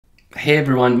Hey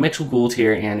everyone, Mitchell Gould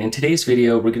here, and in today's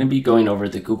video we're going to be going over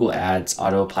the Google Ads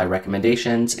auto apply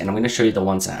recommendations, and I'm going to show you the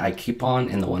ones that I keep on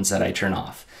and the ones that I turn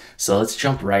off. So let's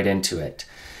jump right into it.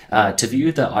 To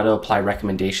view the auto apply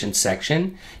recommendations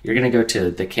section, you're going to go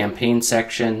to the campaign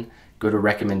section, go to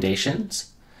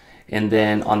recommendations, and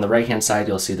then on the right hand side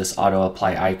you'll see this auto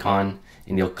apply icon,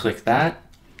 and you'll click that.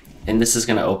 And this is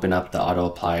going to open up the auto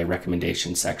apply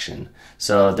recommendation section.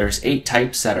 So there's 8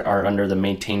 types that are under the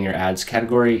maintain your ads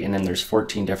category, and then there's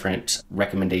 14 different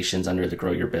recommendations under the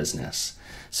grow your business.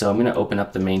 So I'm going to open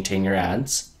up the maintain your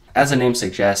ads. As the name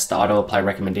suggests, the auto apply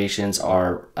recommendations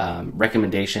are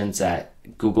recommendations that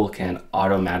Google can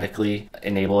automatically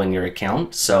enable in your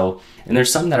account. And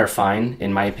there's some that are fine,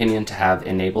 in my opinion, to have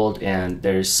enabled, and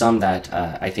there's some that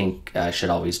I think should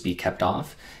always be kept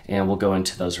off, and we'll go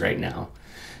into those right now.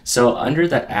 So under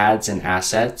the ads and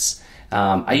assets,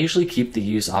 I usually keep the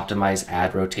use optimized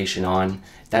ad rotation on.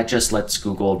 That just lets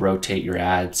Google rotate your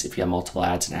ads if you have multiple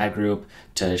ads in ad group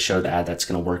to show the ad that's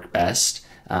going to work best.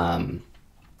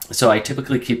 So I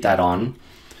typically keep that on.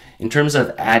 In terms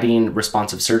of adding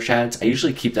responsive search ads, I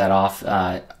usually keep that off.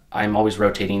 I'm always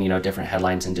rotating, different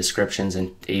headlines and descriptions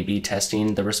and A/B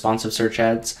testing the responsive search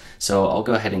ads. So I'll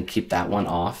go ahead and keep that one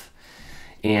off.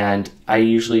 And I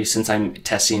usually, since I'm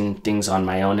testing things on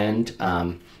my own end,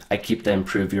 I keep the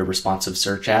improve your responsive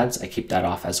search ads. I keep that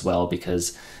off as well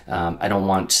because I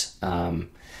want to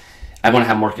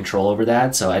have more control over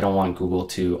that. So I don't want Google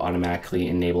to automatically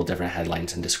enable different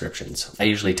headlines and descriptions. I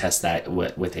usually test that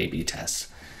with A/B tests.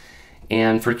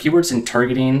 And for keywords and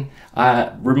targeting,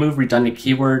 remove redundant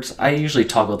keywords. I usually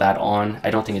toggle that on.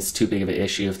 I don't think it's too big of an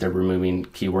issue if they're removing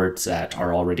keywords that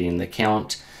are already in the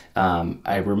account.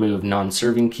 I remove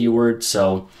non-serving keywords,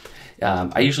 so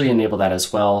I usually enable that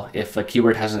as well. If a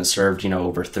keyword hasn't served,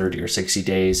 over 30 or 60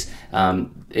 days,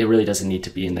 it really doesn't need to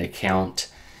be in the account.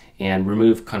 And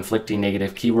remove conflicting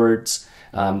negative keywords.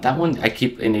 That one I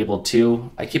keep enabled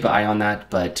too. I keep an eye on that,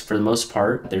 but for the most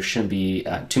part, there shouldn't be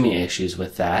too many issues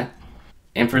with that.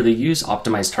 And for the use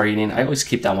optimized targeting, I always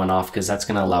keep that one off because that's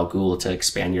going to allow Google to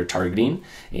expand your targeting.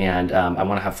 And I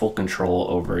want to have full control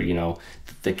over,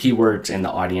 the keywords and the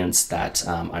audience that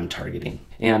I'm targeting.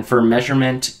 And for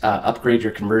measurement, upgrade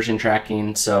your conversion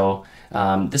tracking. So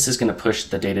this is going to push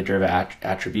the data-driven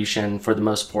attribution. For the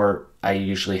most part, I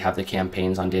usually have the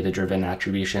campaigns on data-driven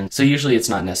attribution. So usually it's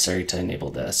not necessary to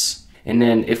enable this. And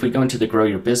then if we go into the grow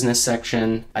your business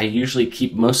section, I usually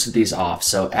keep most of these off.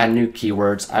 So add new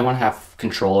keywords. I want to have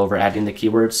control over adding the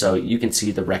keywords, so you can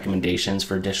see the recommendations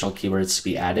for additional keywords to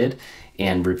be added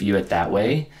and review it that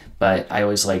way. But I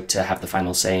always like to have the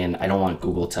final say, and I don't want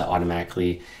Google to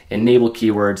automatically enable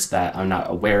keywords that I'm not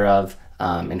aware of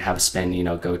and have spend,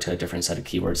 go to a different set of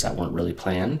keywords that weren't really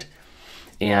planned.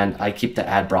 And I keep the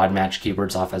add broad match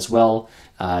keywords off as well,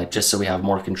 just so we have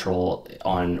more control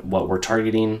on what we're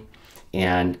targeting.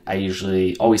 And I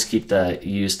usually always keep the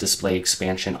use display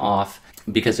expansion off,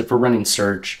 because if we're running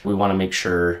search, we want to make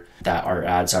sure that our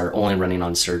ads are only running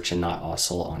on search and not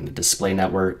also on the display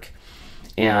network.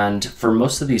 And for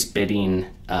most of these bidding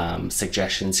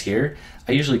suggestions here,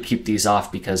 I usually keep these off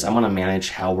because I want to manage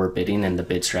how we're bidding and the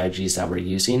bid strategies that we're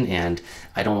using, and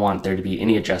I don't want there to be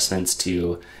any adjustments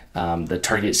to the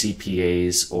target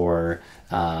CPAs or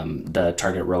the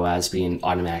target ROAS being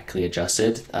automatically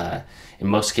adjusted. In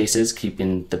most cases,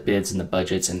 keeping the bids and the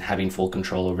budgets and having full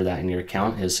control over that in your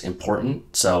account is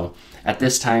important. So at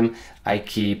this time, I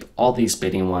keep all these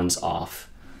bidding ones off.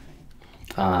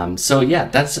 So yeah,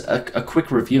 that's a quick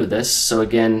review of this. So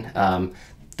again,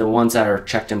 the ones that are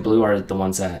checked in blue are the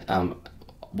ones that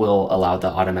will allow the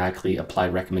automatically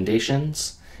applied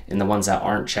recommendations. And the ones that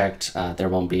aren't checked, there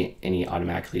won't be any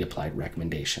automatically applied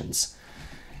recommendations.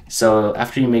 So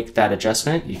after you make that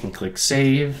adjustment, you can click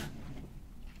save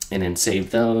and then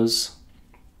save those.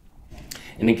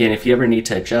 And again, if you ever need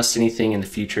to adjust anything in the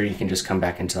future, you can just come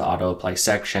back into the auto apply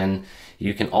section.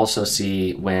 You can also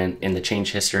see when in the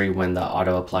change history when the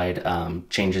auto applied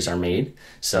changes are made.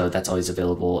 So that's always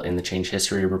available in the change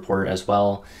history report as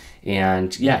well.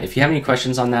 And yeah, if you have any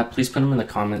questions on that, please put them in the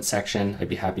comment section. I'd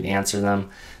be happy to answer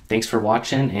them. Thanks for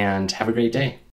watching and have a great day.